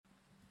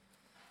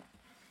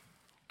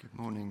Good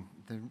morning.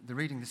 The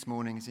reading this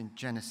morning is in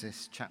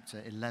Genesis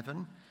chapter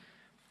 11.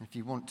 If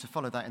you want to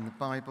follow that in the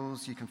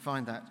Bibles, you can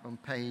find that on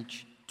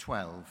page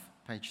 12,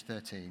 page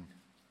 13.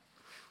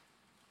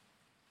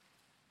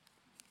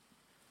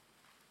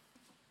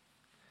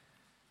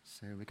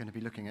 So we're going to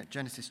be looking at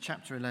Genesis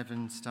chapter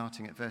 11,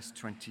 starting at verse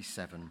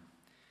 27,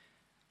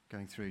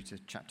 going through to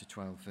chapter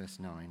 12, verse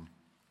 9.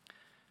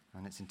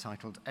 And it's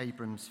entitled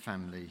Abram's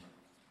Family.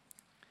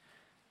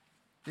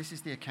 This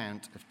is the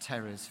account of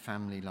Terah's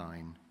family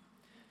line.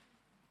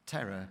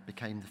 Terah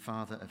became the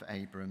father of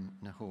Abram,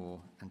 Nahor,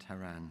 and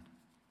Haran.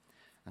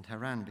 And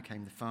Haran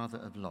became the father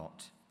of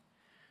Lot.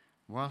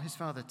 While his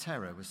father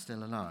Terah was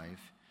still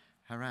alive,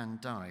 Haran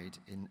died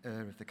in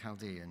Ur of the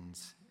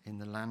Chaldeans, in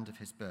the land of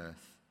his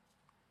birth.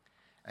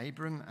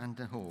 Abram and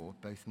Nahor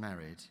both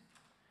married.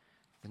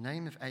 The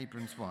name of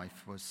Abram's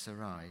wife was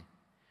Sarai,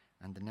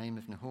 and the name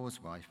of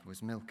Nahor's wife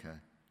was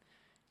Milcah.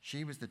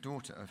 She was the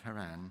daughter of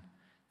Haran,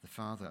 the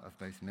father of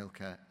both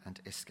Milcah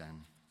and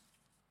Iscan.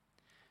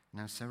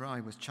 Now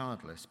Sarai was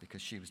childless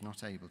because she was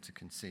not able to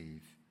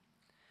conceive.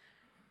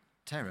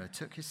 Terah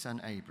took his son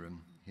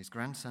Abram, his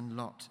grandson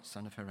Lot,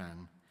 son of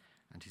Haran,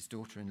 and his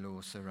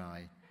daughter-in-law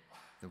Sarai,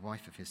 the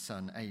wife of his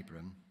son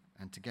Abram,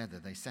 and together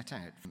they set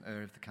out from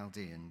Ur of the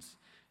Chaldeans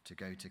to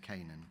go to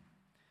Canaan.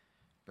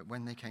 But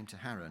when they came to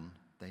Haran,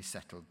 they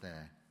settled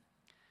there.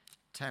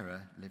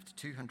 Terah lived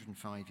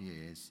 205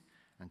 years,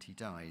 and he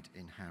died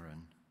in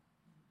Haran.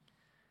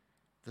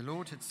 The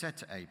Lord had said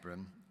to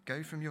Abram,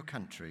 "Go from your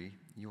country,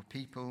 your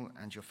people,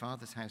 and your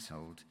father's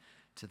household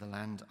to the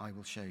land I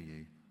will show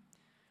you.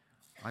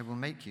 I will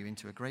make you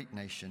into a great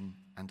nation,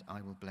 and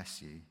I will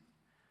bless you.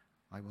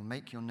 I will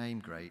make your name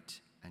great,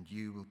 and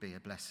you will be a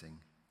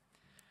blessing.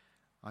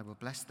 I will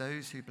bless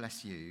those who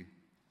bless you,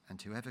 and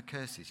whoever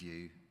curses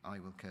you, I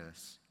will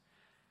curse.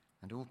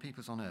 And all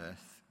peoples on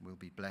earth will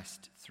be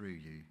blessed through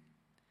you."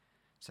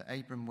 So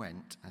Abram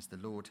went as the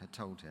Lord had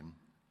told him,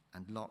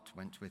 and Lot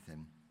went with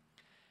him.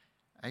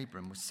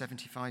 Abram was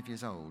 75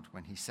 years old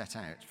when he set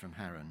out from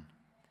Haran.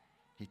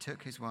 He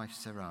took his wife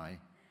Sarai,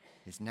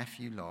 his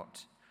nephew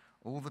Lot,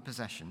 all the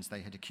possessions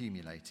they had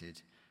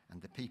accumulated, and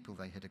the people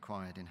they had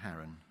acquired in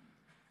Haran,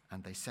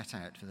 and they set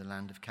out for the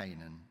land of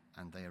Canaan,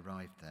 and they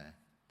arrived there.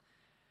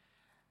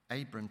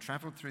 Abram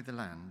travelled through the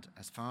land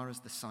as far as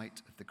the site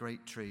of the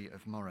great tree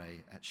of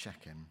Moreh at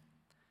Shechem.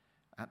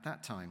 At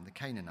that time the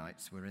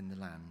Canaanites were in the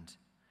land.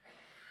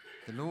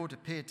 The Lord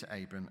appeared to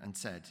Abram and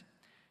said,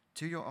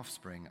 "To your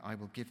offspring I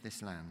will give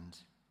this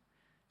land."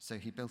 So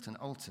he built an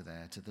altar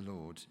there to the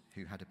Lord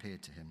who had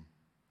appeared to him.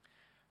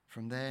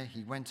 From there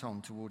he went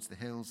on towards the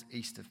hills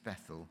east of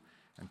Bethel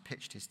and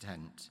pitched his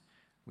tent,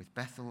 with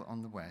Bethel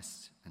on the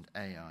west and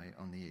Ai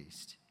on the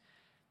east.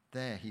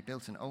 There he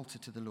built an altar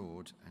to the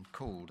Lord and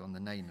called on the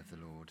name of the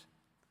Lord.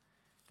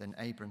 Then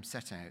Abram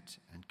set out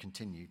and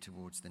continued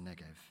towards the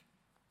Negev.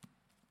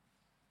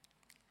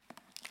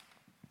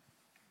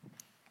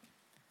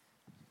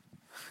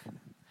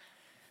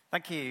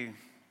 Thank you.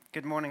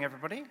 Good morning,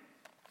 everybody.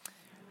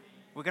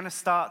 We're going to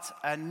start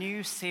a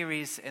new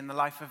series in the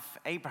life of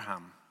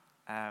Abraham,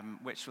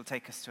 which will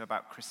take us to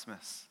about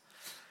Christmas.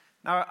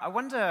 Now, I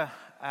wonder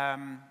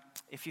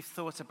if you've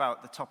thought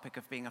about the topic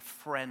of being a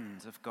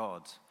friend of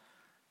God.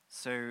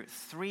 So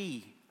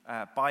 3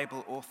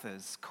 Bible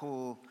authors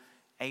call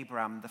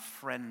Abraham the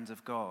friend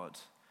of God.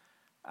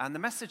 And the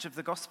message of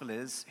the gospel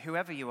is,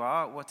 whoever you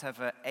are,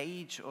 whatever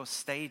age or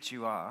stage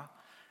you are,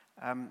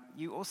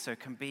 you also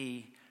can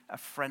be a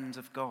friend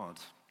of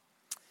God.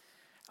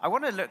 I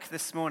want to look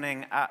this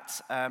morning at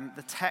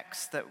the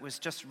text that was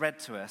just read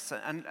to us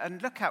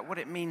and look at what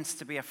it means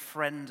to be a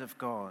friend of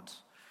God.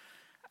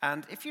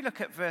 And if you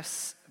look at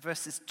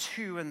verses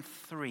 2 and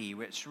 3,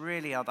 which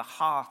really are the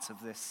heart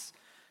of this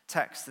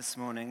text this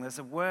morning, there's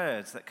a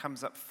word that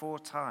comes up 4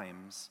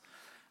 times,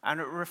 and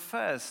it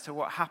refers to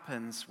what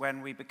happens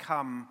when we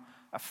become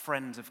a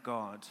friend of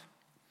God.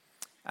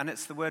 And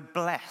it's the word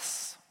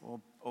bless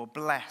or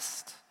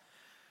blessed.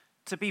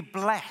 To be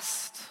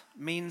blessed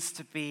means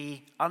to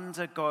be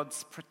under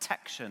God's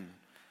protection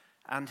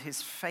and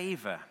his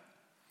favor.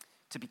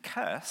 To be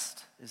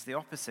cursed is the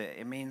opposite.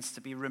 It means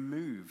to be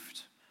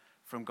removed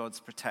from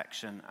God's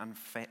protection and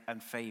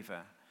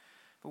favor.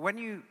 But when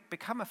you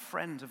become a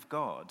friend of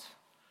God,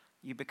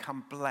 you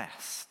become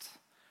blessed.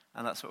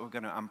 And that's what we're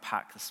going to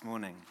unpack this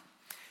morning.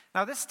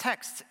 Now, this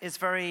text is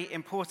very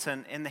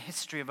important in the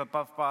history of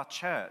Above Bar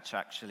Church,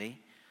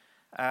 actually.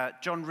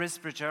 John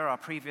Risbridger, our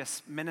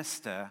previous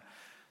minister,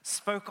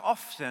 spoke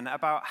often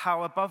about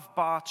how Above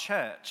Bar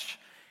Church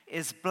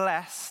is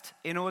blessed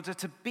in order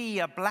to be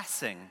a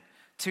blessing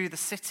to the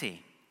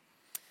city.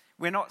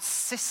 We're not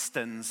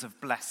cisterns of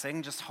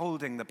blessing, just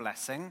holding the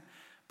blessing,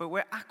 but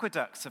we're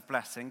aqueducts of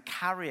blessing,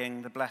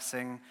 carrying the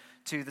blessing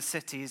to the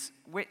cities,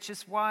 which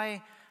is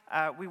why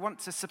we want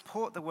to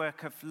support the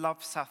work of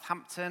Love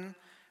Southampton.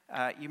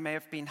 You may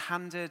have been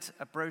handed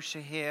a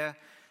brochure here.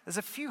 There's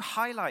a few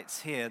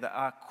highlights here that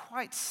are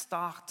quite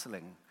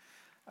startling.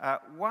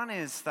 One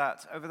is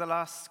that over the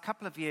last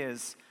couple of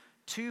years,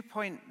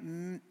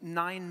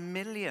 £2.9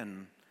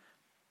 million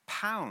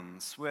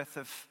worth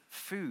of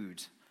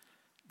food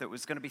that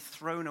was going to be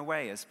thrown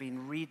away has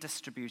been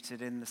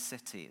redistributed in the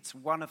city. It's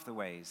one of the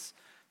ways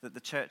that the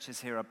churches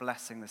here are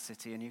blessing the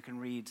city, and you can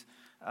read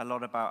a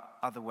lot about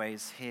other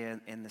ways here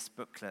in this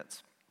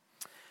booklet.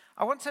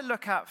 I want to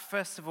look at,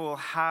 first of all,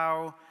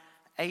 how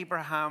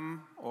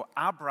Abraham, or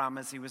Abram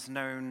as he was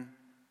known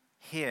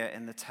here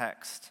in the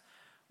text,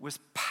 was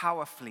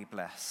powerfully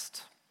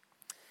blessed.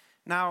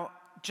 Now,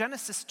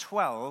 Genesis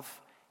 12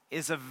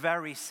 is a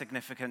very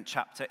significant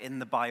chapter in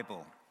the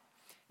Bible.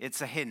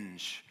 It's a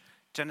hinge.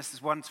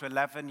 Genesis 1 to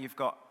 11, you've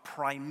got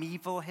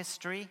primeval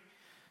history.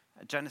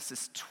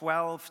 Genesis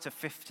 12 to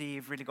 50,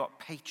 you've really got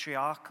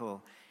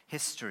patriarchal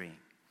history.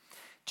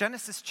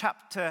 Genesis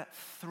chapter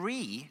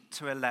 3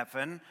 to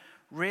 11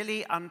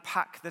 really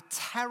unpack the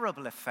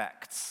terrible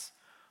effects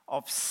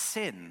of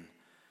sin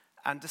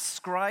and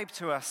describe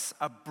to us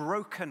a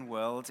broken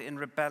world in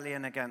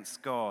rebellion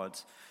against God.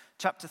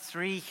 Chapter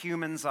 3,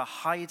 humans are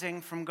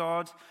hiding from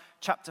God.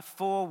 Chapter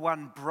 4,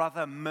 one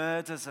brother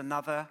murders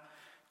another.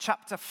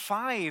 Chapter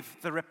 5,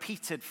 the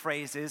repeated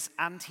phrase is,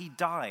 and he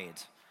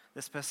died.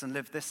 This person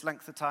lived this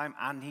length of time,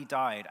 and he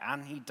died,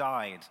 and he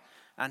died,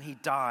 and he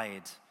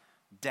died.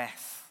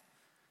 Death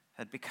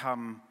had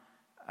become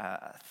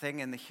a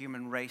thing in the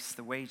human race.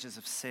 The wages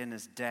of sin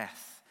is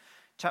death.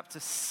 Chapter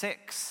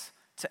 6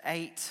 to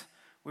 8,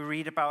 we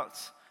read about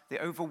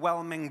the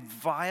overwhelming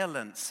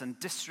violence and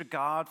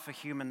disregard for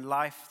human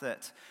life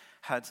that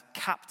had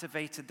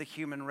captivated the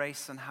human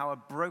race, and how a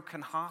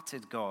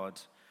broken-hearted God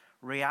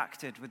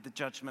reacted with the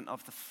judgment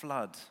of the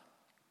flood.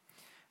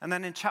 And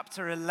then in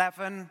chapter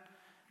 11,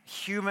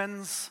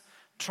 humans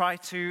try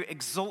to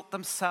exalt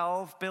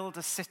themselves, build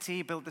a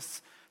city, build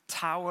this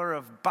Tower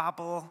of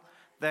Babel.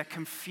 They're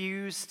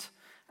confused,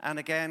 and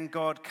again,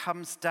 God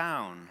comes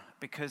down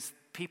because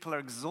people are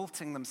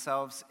exalting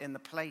themselves in the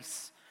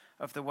place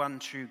of the one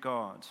true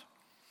God.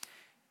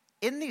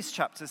 In these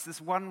chapters, there's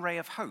one ray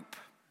of hope,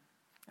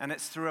 and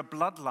it's through a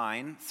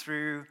bloodline,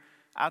 through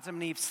Adam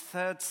and Eve's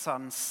third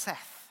son,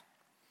 Seth.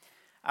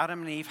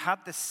 Adam and Eve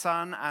had this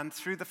son, and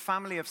through the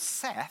family of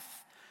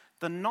Seth,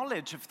 the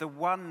knowledge of the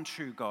one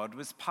true God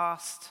was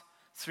passed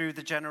through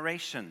the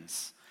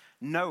generations.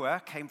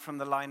 Noah came from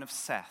the line of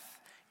Seth.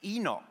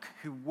 Enoch,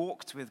 who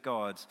walked with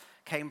God,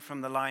 came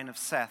from the line of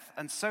Seth,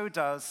 and so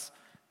does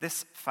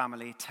this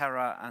family,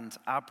 Terah and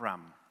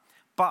Abram.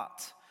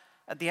 But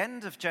at the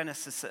end of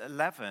Genesis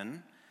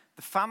 11,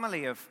 the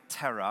family of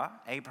Terah,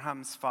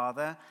 Abraham's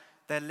father,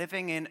 they're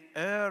living in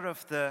Ur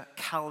of the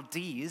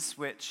Chaldees,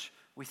 which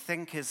we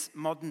think is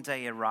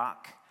modern-day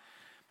Iraq.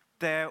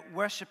 They're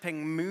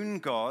worshipping moon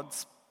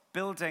gods,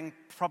 building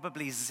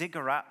probably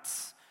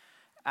ziggurats,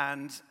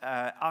 and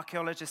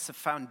archaeologists have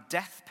found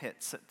death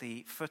pits at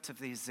the foot of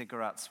these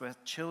ziggurats where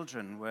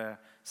children were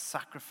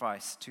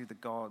sacrificed to the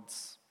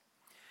gods.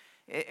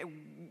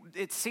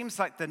 It seems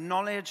like the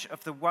knowledge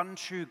of the one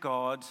true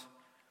God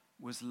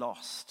was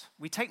lost.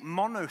 We take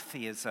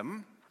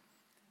monotheism,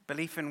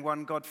 belief in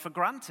one God, for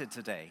granted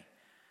today.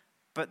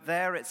 But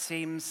there it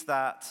seems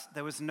that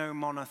there was no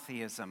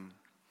monotheism.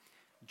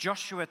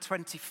 Joshua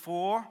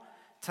 24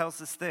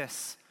 tells us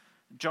this.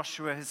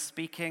 Joshua is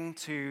speaking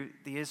to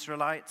the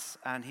Israelites,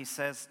 and he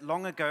says,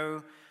 long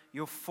ago,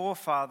 your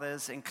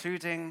forefathers,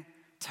 including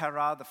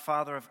Terah, the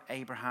father of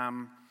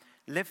Abraham,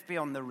 lived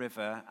beyond the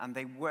river, and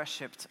they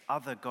worshipped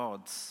other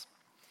gods.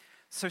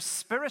 So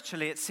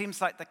spiritually, it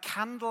seems like the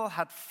candle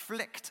had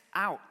flicked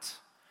out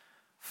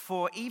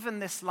for even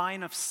this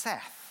line of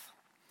Seth.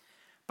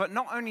 But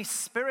not only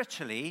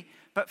spiritually,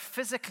 but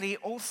physically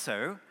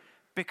also,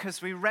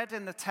 because we read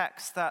in the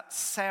text that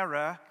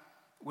Sarah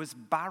was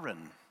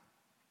barren.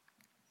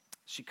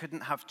 She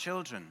couldn't have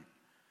children.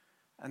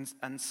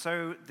 And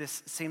so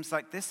this seems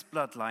like this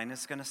bloodline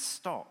is going to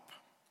stop.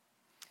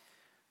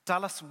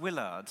 Dallas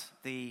Willard,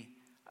 the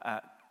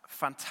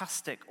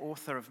fantastic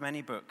author of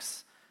many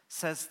books,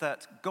 says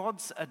that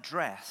God's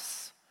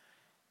address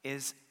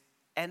is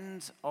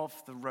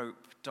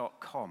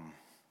endoftherope.com.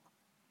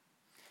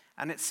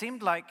 And it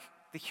seemed like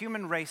the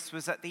human race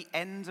was at the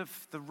end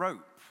of the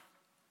rope.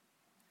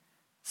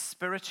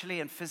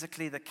 Spiritually and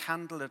physically, the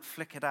candle had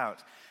flickered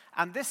out.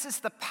 And this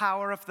is the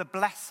power of the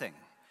blessing.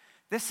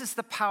 This is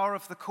the power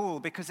of the call,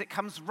 because it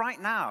comes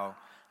right now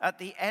at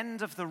the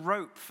end of the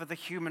rope for the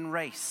human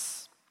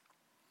race.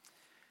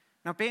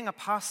 Now, being a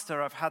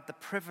pastor, I've had the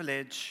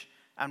privilege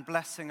and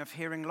blessing of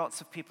hearing lots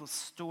of people's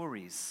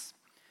stories.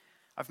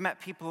 I've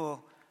met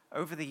people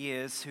over the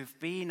years who've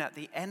been at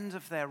the end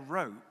of their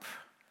rope,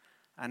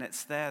 and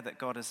it's there that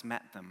God has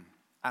met them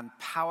and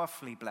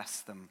powerfully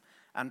blessed them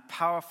and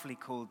powerfully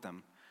called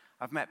them.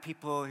 I've met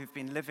people who've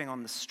been living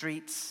on the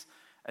streets,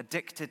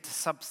 addicted to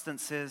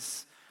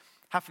substances,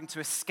 having to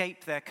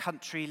escape their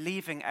country,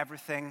 leaving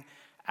everything.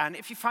 And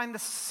if you find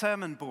this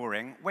sermon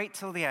boring, wait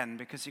till the end,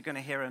 because you're going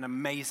to hear an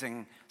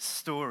amazing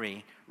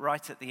story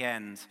right at the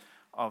end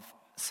of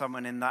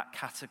someone in that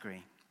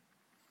category.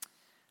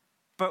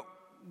 But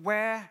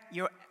where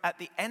you're at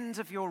the end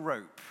of your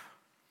rope,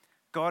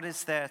 God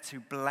is there to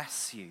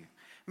bless you.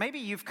 Maybe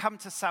you've come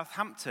to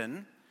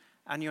Southampton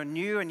and you're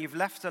new and you've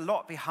left a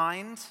lot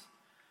behind,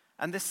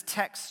 And this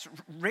text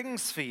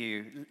rings for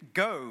you.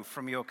 Go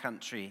from your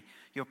country,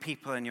 your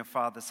people, and your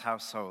father's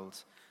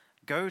household.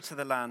 Go to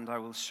the land I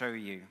will show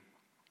you.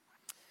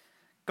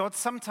 God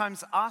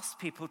sometimes asks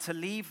people to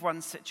leave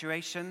one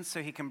situation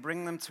so he can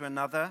bring them to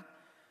another.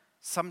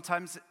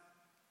 Sometimes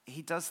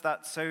he does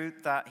that so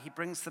that he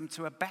brings them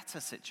to a better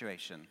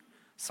situation.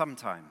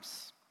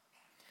 Sometimes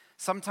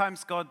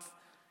God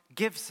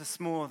gives us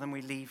more than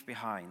we leave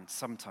behind,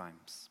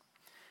 sometimes.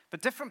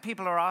 But different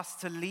people are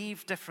asked to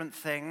leave different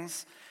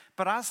things.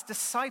 But as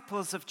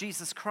disciples of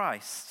Jesus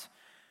Christ,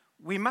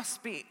 we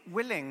must be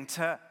willing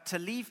to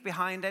leave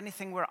behind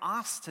anything we're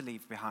asked to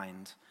leave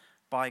behind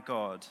by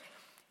God.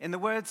 In the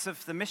words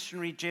of the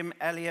missionary Jim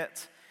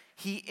Elliot,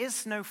 he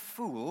is no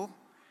fool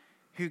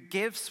who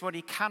gives what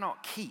he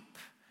cannot keep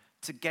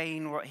to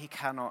gain what he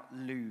cannot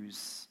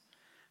lose.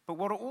 But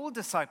what all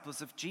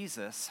disciples of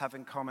Jesus have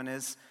in common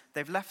is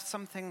they've left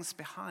some things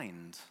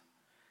behind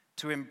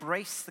to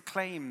embrace the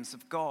claims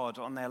of God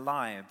on their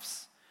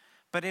lives.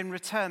 But in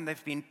return,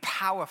 they've been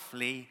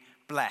powerfully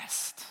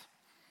blessed.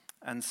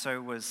 And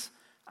so was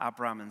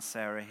Abraham and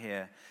Sarah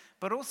here.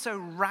 But also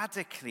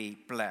radically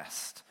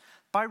blessed.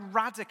 By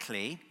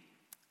radically,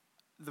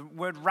 the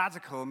word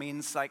radical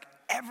means like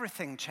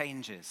everything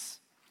changes.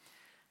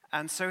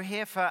 And so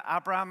here for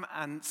Abraham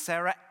and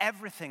Sarah,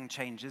 everything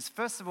changes.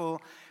 First of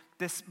all,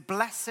 this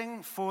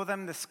blessing for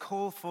them, this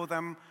call for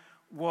them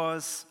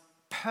was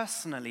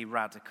personally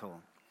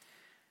radical.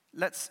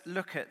 Let's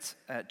look at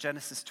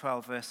Genesis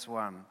 12, verse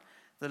 1.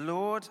 The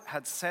Lord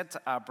had said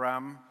to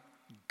Abraham,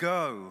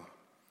 "Go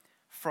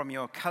from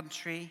your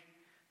country,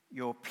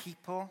 your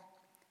people,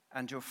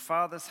 and your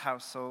father's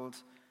household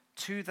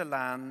to the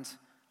land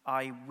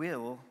I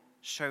will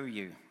show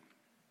you.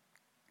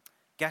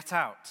 Get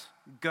out,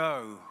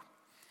 go,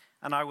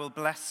 and I will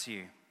bless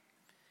you."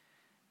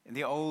 In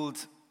the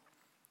old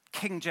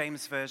King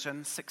James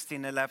Version,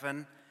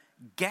 1611,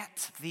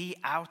 "Get thee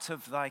out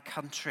of thy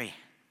country."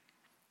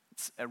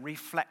 It's a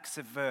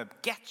reflexive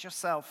verb. Get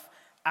yourself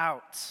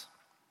out.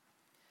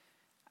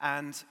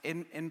 And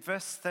in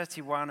verse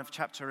 31 of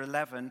chapter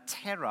 11,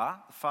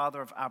 Terah, the father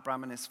of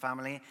Abraham and his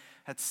family,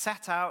 had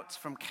set out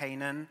from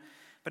Canaan,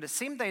 but it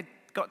seemed they'd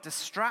got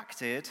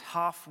distracted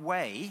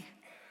halfway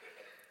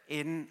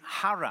in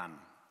Haran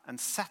and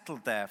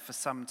settled there for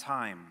some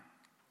time.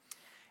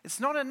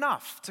 It's not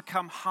enough to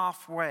come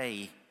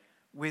halfway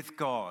with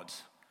God.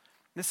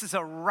 This is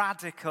a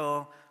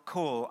radical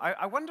call.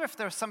 I wonder if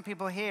there are some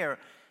people here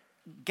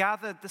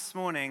gathered this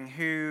morning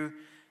who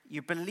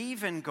you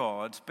believe in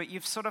God, but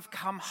you've sort of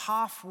come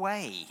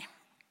halfway.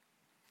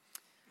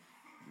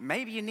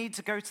 Maybe you need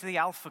to go to the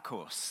Alpha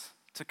course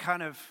to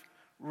kind of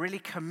really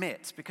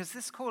commit, because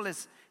this call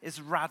is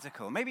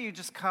radical. Maybe you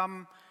just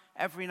come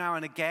every now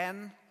and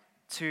again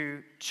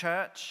to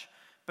church,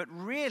 but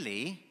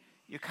really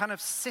you're kind of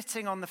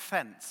sitting on the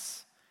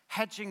fence,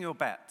 hedging your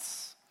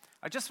bets.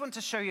 I just want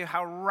to show you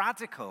how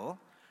radical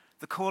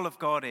the call of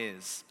God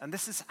is. And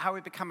this is how we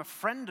become a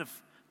friend of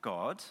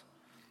God.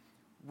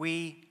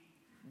 We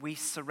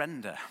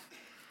surrender.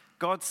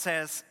 God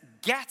says,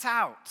 get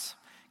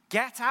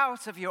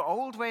out of your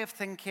old way of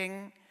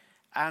thinking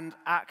and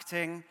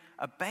acting,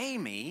 obey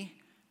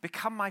me,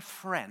 become my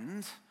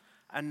friend,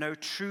 and know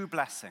true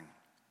blessing.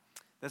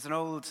 There's an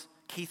old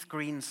Keith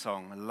Green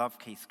song, I love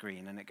Keith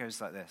Green, and it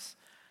goes like this.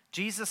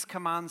 Jesus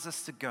commands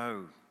us to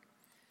go,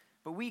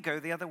 but we go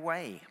the other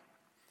way.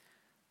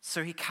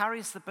 So he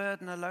carries the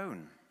burden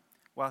alone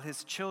while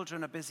his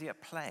children are busy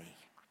at play,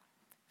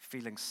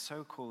 feeling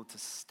so called to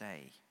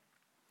stay.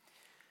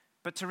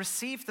 But to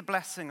receive the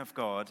blessing of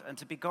God and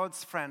to be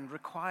God's friend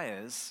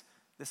requires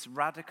this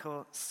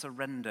radical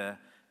surrender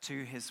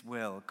to his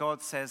will.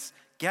 God says,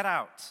 get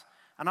out,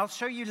 and I'll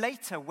show you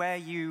later where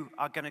you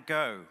are going to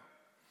go.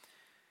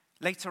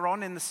 Later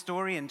on in the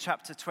story, in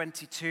chapter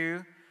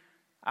 22,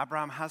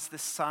 Abraham has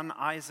this son,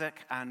 Isaac,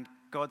 and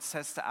God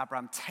says to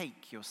Abraham,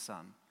 take your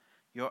son,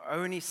 your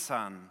only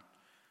son,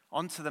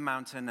 onto the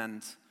mountain,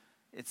 and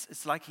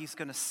it's like he's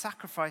going to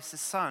sacrifice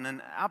his son.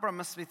 And Abraham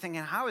must be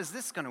thinking, how is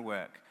this going to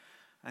work?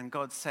 And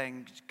God's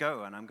saying,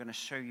 go, and I'm going to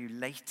show you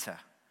later.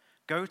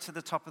 Go to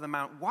the top of the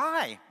mountain.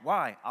 Why?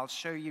 Why? I'll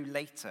show you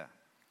later.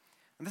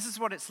 And this is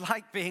what it's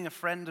like being a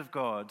friend of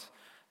God,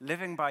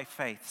 living by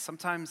faith.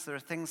 Sometimes there are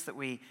things that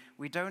we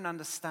don't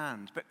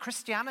understand. But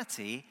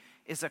Christianity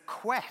is a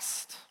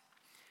quest.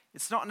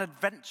 It's not an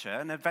adventure.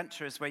 An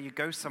adventure is where you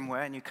go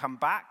somewhere and you come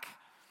back.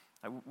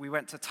 We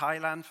went to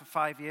Thailand for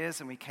 5 years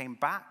and we came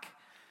back.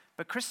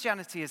 But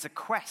Christianity is a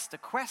quest. A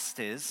quest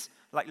is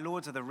like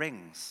Lord of the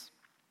Rings.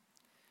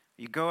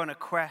 You go on a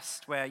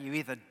quest where you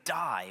either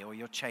die or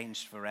you're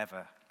changed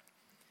forever.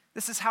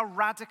 This is how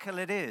radical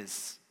it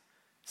is.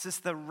 This is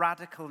the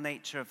radical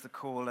nature of the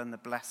call and the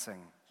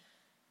blessing.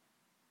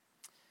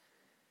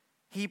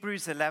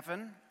 Hebrews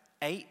 11:8,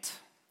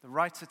 the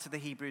writer to the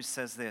Hebrews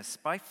says this,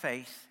 by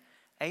faith,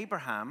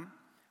 Abraham,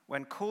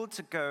 when called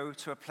to go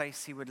to a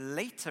place he would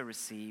later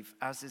receive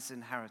as his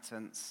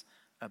inheritance,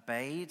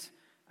 obeyed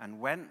and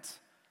went,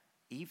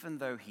 even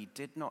though he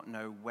did not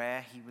know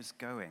where he was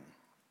going.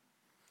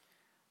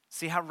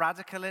 See how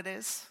radical it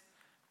is?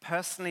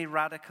 personally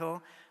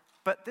radical,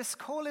 but this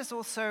call is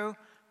also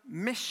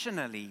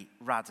missionally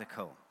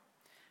radical.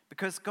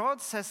 Because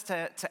God says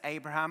to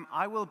Abraham,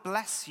 I will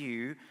bless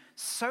you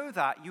so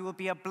that you will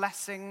be a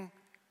blessing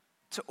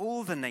to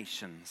all the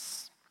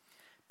nations.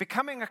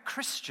 Becoming a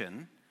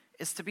Christian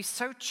is to be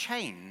so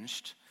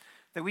changed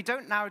that we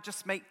don't now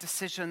just make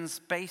decisions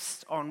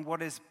based on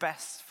what is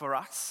best for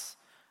us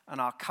and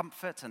our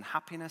comfort and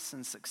happiness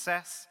and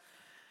success,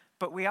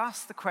 but we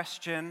ask the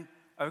question,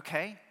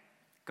 okay,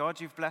 God,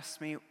 you've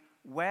blessed me,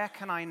 where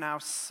can I now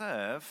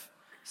serve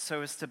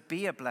so as to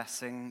be a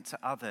blessing to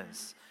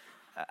others?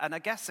 And I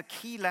guess a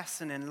key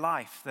lesson in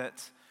life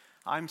that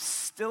I'm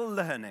still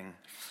learning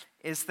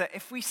is that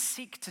if we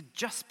seek to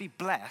just be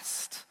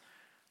blessed,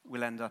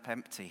 we'll end up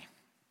empty.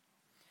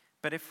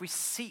 But if we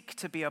seek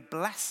to be a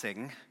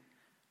blessing,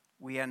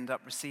 we end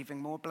up receiving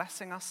more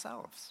blessing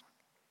ourselves.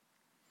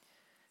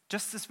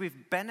 Just as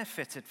we've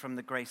benefited from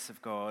the grace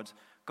of God,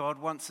 God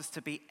wants us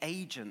to be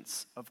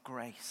agents of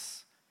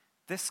grace.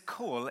 This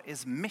call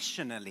is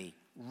missionally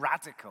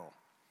radical,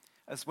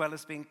 as well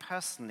as being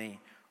personally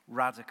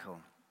radical.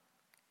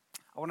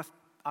 I want to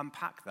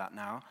unpack that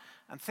now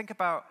and think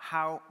about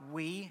how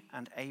we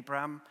and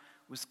Abraham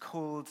was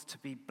called to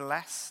be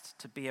blessed,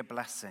 to be a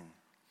blessing.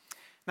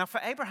 Now, for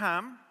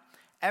Abraham,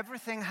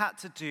 everything had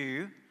to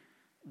do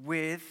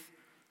with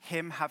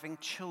him having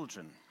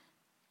children.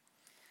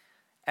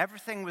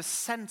 Everything was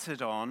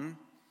centered on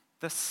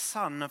the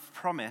son of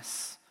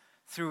promise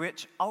through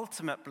which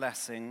ultimate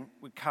blessing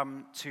would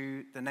come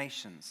to the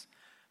nations.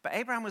 But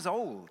Abraham was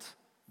old,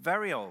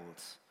 very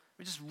old.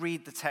 We just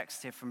read the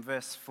text here from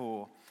verse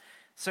 4.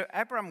 So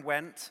Abraham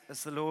went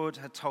as the Lord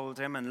had told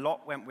him, and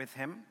Lot went with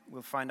him.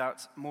 We'll find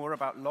out more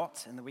about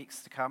Lot in the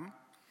weeks to come.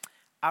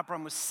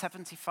 Abraham was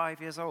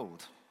 75 years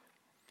old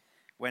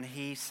when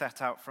he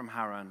set out from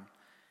Haran.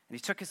 And he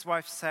took his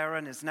wife Sarah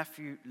and his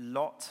nephew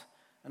Lot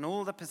and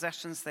all the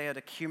possessions they had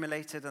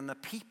accumulated and the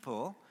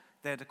people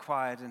they had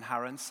acquired in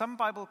Haran. Some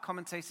Bible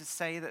commentators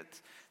say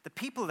that the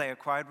people they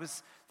acquired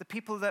was the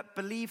people that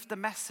believed the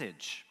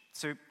message.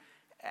 So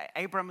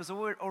Abraham was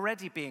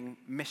already being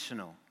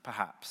missional,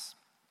 perhaps.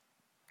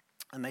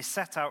 And they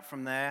set out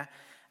from there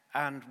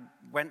and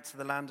went to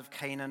the land of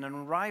Canaan and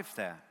arrived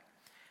there.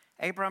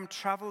 Abraham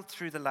traveled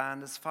through the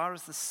land as far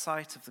as the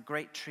site of the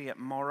great tree at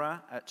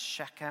Moreh at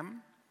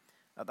Shechem.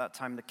 At that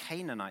time, the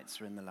Canaanites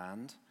were in the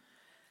land.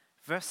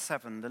 Verse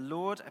 7, the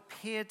Lord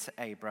appeared to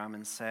Abraham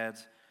and said,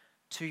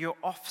 to your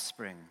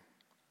offspring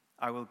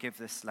I will give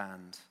this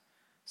land.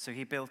 So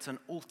he built an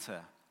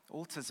altar.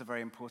 Altars are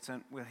very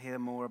important. We'll hear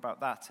more about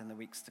that in the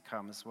weeks to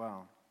come as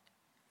well.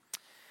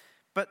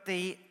 But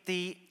the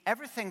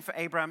everything for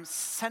Abraham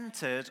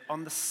centered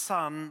on the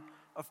son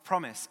of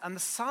promise. And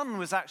the son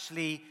was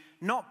actually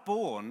not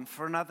born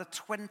for another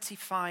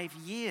 25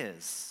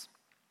 years.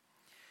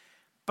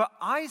 But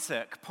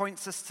Isaac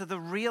points us to the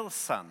real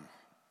son.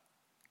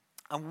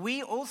 And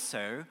we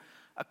also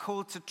are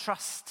called to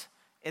trust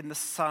in the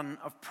son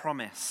of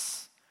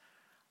promise.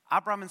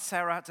 Abraham and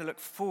Sarah had to look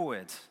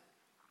forward.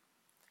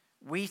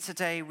 We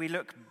today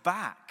look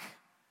back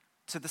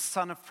to the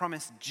son of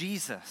promise,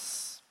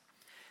 Jesus.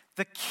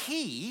 The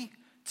key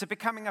to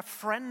becoming a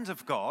friend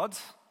of God,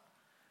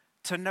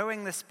 to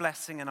knowing this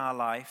blessing in our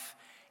life,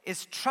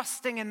 is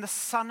trusting in the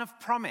son of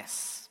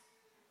promise.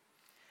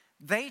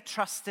 They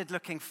trusted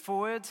looking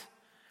forward.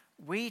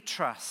 We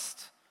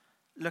trust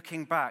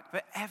looking back.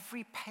 But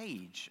every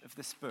page of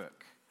this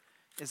book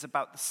is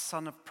about the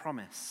son of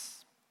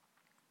promise.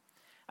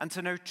 And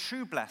to know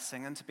true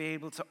blessing and to be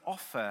able to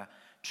offer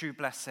true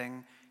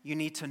blessing, you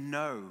need to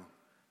know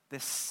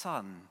this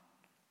son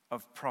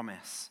of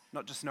promise.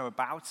 Not just know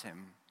about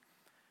him,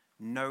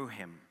 know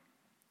him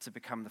to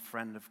become the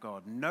friend of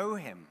God. Know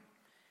him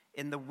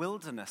in the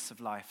wilderness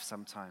of life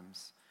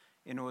sometimes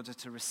in order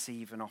to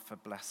receive and offer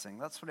blessing.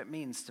 That's what it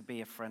means to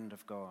be a friend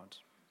of God.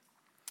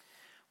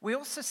 We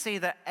also see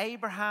that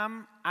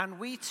Abraham and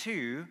we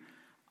too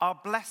are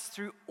blessed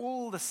through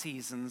all the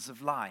seasons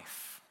of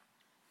life.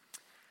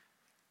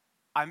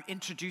 I'm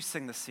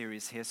introducing the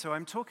series here, so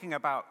I'm talking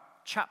about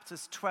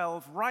chapters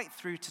 12 right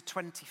through to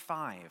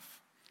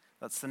 25.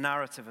 That's the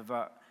narrative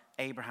about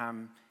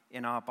Abraham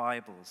in our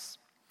Bibles.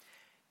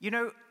 You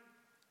know,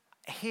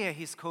 here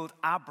he's called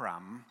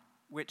Abram,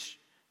 which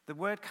the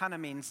word kind of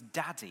means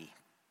daddy.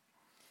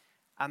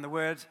 And the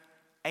word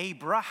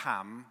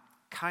Abraham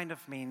kind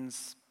of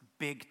means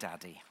big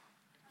daddy,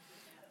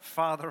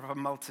 father of a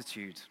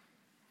multitude.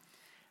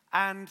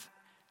 And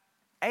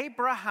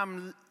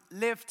Abraham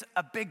lived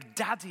a big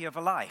daddy of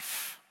a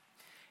life.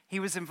 He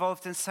was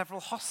involved in several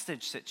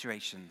hostage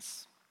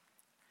situations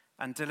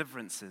and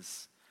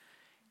deliverances.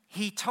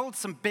 He told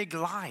some big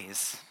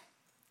lies,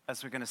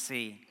 as we're going to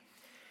see.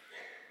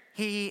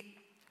 He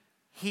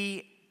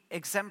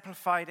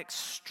exemplified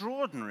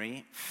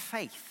extraordinary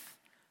faith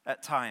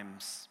at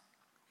times.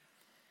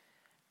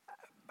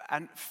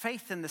 And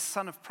faith in the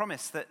son of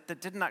promise that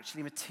didn't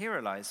actually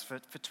materialize for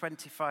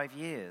 25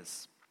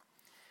 years.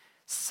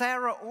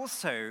 Sarah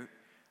also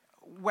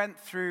went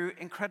through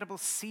incredible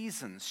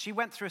seasons. She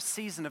went through a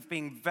season of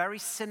being very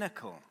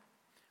cynical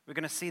We're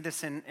going to see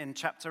this in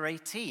chapter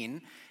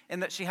 18, in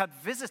that she had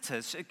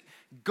visitors.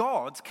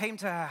 God came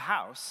to her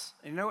house,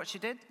 and you know what she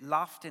did?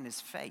 Laughed in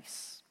his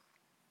face.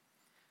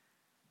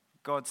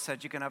 God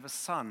said, you're going to have a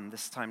son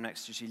this time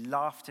next year. She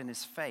laughed in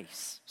his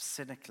face,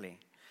 cynically.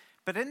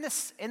 But in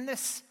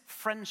this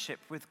friendship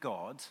with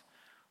God,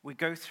 we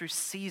go through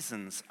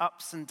seasons,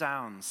 ups and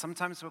downs.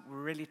 Sometimes we're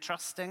really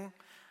trusting.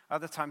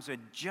 Other times we're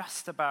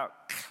just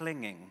about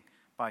clinging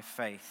by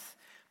faith.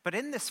 But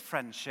in this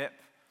friendship,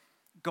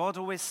 God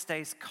always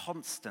stays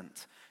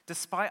constant.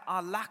 Despite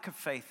our lack of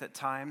faith at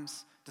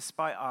times,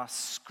 despite our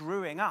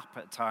screwing up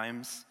at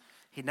times,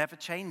 he never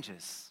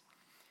changes.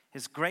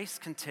 His grace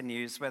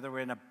continues whether we're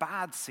in a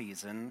bad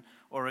season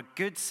or a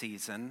good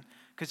season,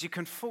 because you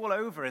can fall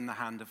over in the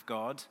hand of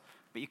God,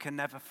 but you can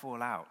never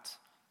fall out,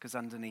 because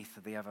underneath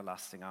are the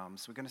everlasting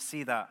arms. We're going to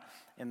see that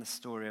in the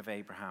story of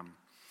Abraham.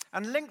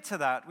 And linked to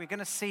that, we're going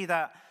to see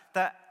that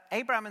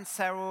Abraham and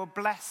Sarah were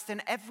blessed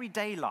in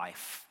everyday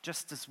life,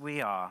 just as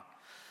we are.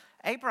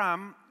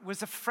 Abraham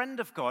was a friend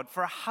of God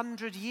for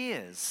 100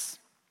 years.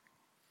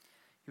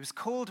 He was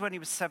called when he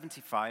was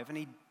 75,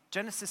 and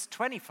Genesis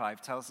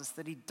 25 tells us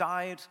that he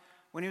died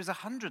when he was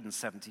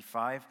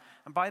 175,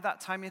 and by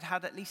that time he'd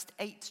had at least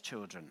 8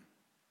 children.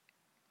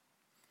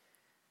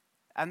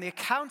 And the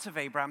account of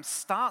Abraham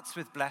starts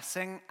with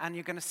blessing, and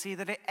you're going to see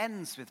that it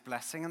ends with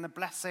blessing, and the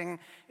blessing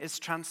is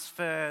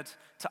transferred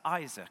to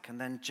Isaac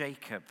and then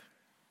Jacob.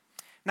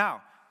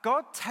 Now,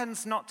 God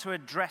tends not to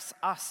address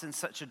us in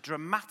such a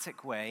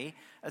dramatic way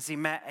as he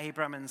met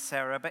Abraham and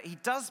Sarah, but he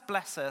does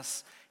bless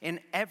us in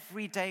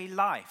everyday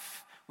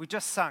life. We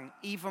just sang,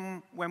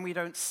 even when we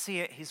don't see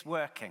it, he's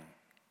working.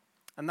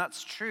 And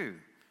that's true.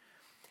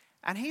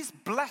 And he's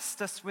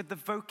blessed us with the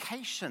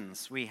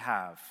vocations we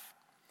have.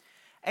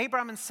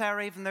 Abraham and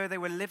Sarah, even though they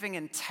were living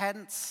in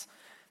tents,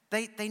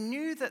 they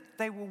knew that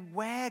they were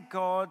where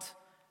God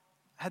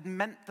had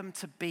meant them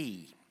to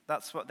be.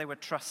 That's what they were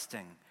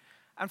trusting.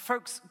 And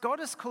folks, God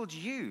has called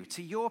you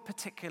to your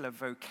particular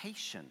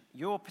vocation,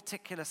 your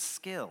particular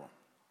skill.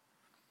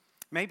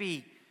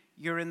 Maybe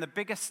you're in the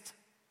biggest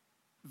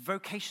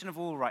vocation of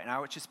all right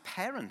now, which is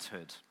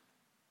parenthood.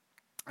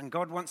 And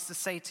God wants to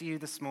say to you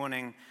this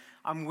morning,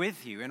 I'm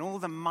with you in all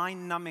the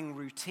mind-numbing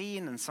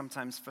routine and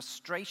sometimes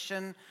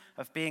frustration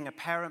of being a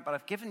parent, but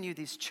I've given you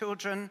these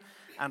children,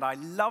 and I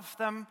love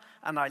them,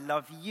 and I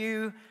love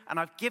you, and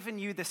I've given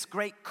you this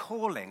great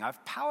calling.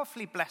 I've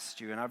powerfully blessed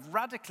you, and I've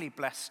radically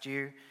blessed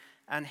you,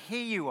 and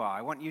here you are.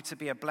 I want you to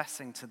be a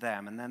blessing to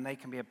them, and then they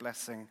can be a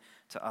blessing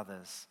to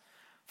others.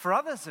 For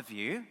others of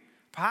you,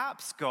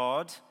 perhaps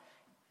God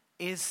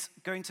is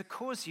going to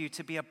cause you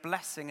to be a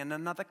blessing in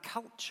another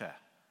culture,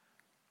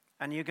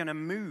 and you're going to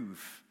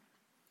move.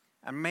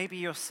 And maybe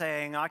you're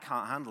saying, I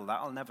can't handle that.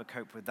 I'll never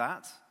cope with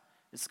that.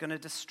 It's going to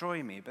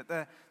destroy me. But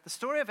the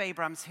story of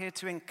Abraham's here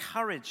to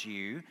encourage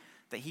you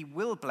that he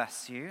will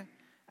bless you,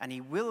 and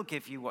he will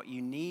give you what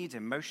you need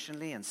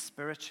emotionally and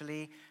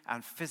spiritually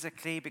and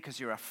physically, because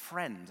you're a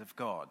friend of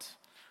God.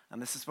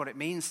 And this is what it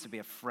means to be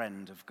a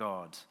friend of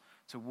God,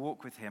 to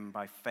walk with him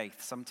by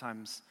faith,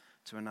 sometimes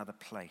to another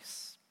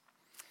place.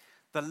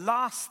 The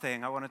last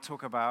thing I want to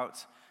talk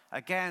about,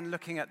 again,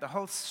 looking at the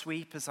whole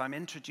sweep as I'm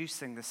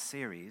introducing this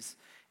series,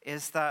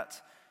 is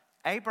that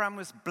Abraham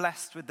was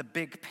blessed with the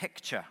big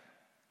picture.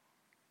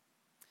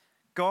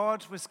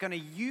 God was going to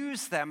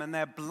use them and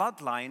their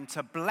bloodline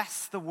to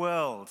bless the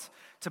world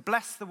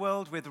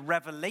with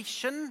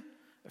revelation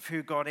of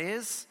who God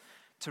is,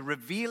 to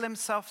reveal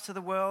himself to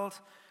the world,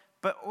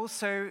 but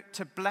also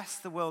to bless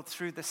the world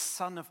through the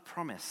Son of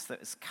Promise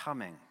that is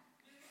coming.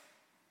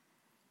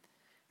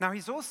 Now,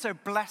 he's also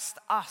blessed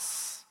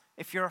us,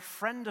 if you're a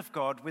friend of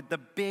God, with the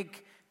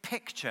big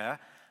picture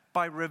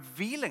by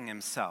revealing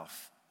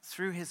himself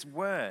through his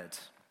word.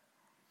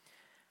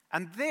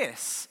 And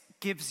this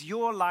gives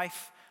your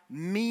life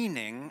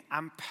meaning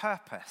and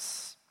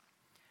purpose.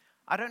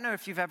 I don't know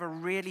if you've ever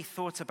really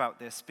thought about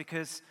this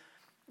because,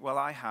 well,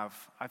 I have.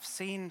 I've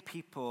seen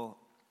people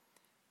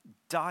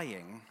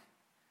dying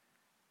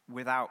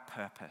without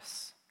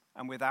purpose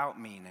and without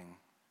meaning,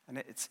 and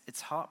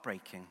it's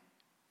heartbreaking.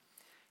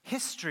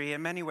 History,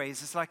 in many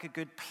ways, is like a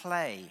good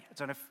play. I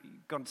don't know if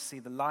you've gone to see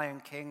The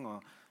Lion King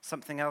or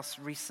something else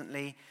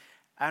recently.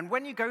 And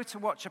when you go to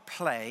watch a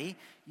play,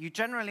 you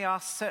generally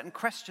ask certain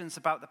questions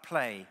about the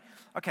play.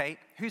 Okay,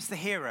 who's the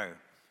hero?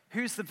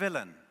 Who's the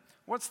villain?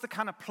 What's the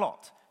kind of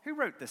plot? Who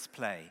wrote this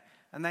play?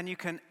 And then you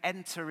can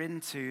enter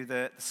into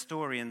the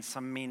story in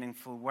some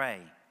meaningful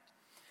way.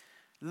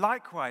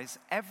 Likewise,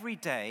 every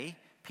day,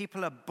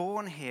 people are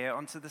born here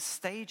onto the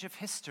stage of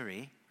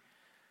history,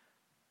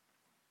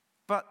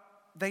 but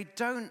they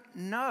don't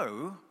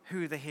know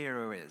who the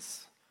hero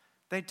is.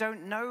 They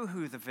don't know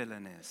who the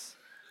villain is.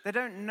 They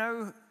don't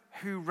know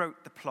who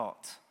wrote the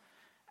plot.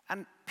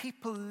 And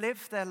people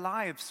live their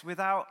lives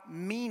without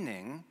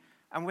meaning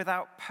and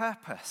without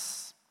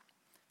purpose.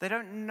 They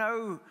don't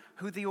know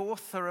who the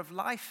author of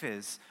life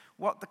is,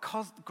 what the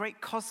great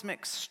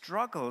cosmic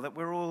struggle that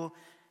we're all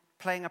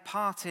playing a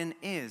part in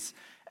is.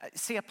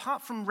 See,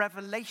 apart from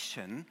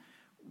revelation,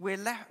 we're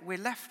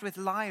left with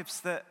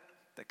lives that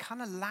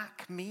kind of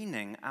lack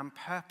meaning and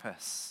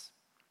purpose.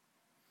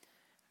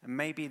 And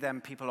maybe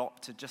then people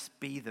opt to just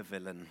be the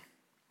villain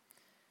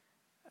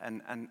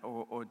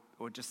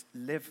or just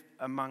live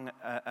among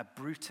a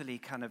brutally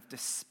kind of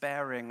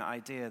despairing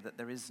idea that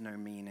there is no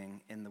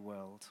meaning in the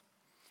world.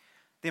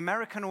 The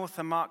American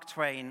author Mark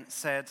Twain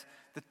said,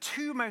 "The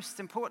two most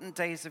important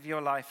days of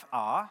your life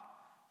are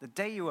the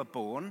day you were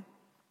born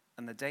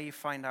and the day you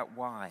find out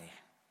why."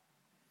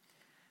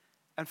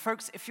 And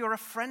folks, if you're a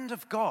friend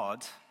of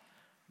God,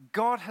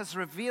 God has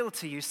revealed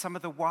to you some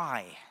of the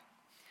why.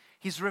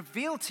 He's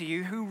revealed to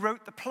you who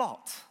wrote the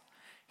plot.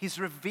 He's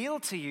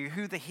revealed to you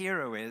who the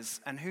hero is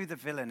and who the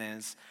villain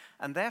is.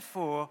 And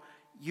therefore,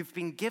 you've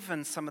been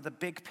given some of the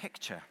big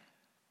picture.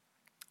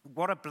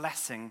 What a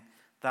blessing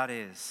that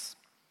is.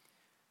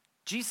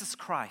 Jesus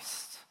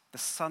Christ, the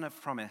Son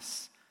of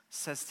Promise,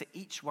 says to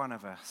each one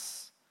of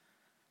us,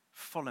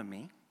 "Follow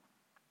me,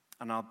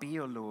 and I'll be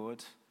your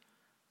Lord,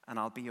 and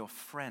I'll be your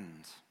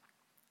friend,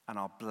 and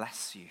I'll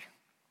bless you.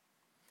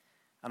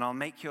 And I'll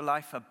make your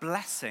life a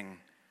blessing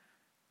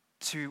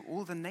to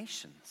all the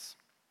nations."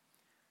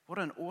 What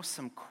an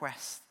awesome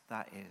quest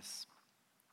that is.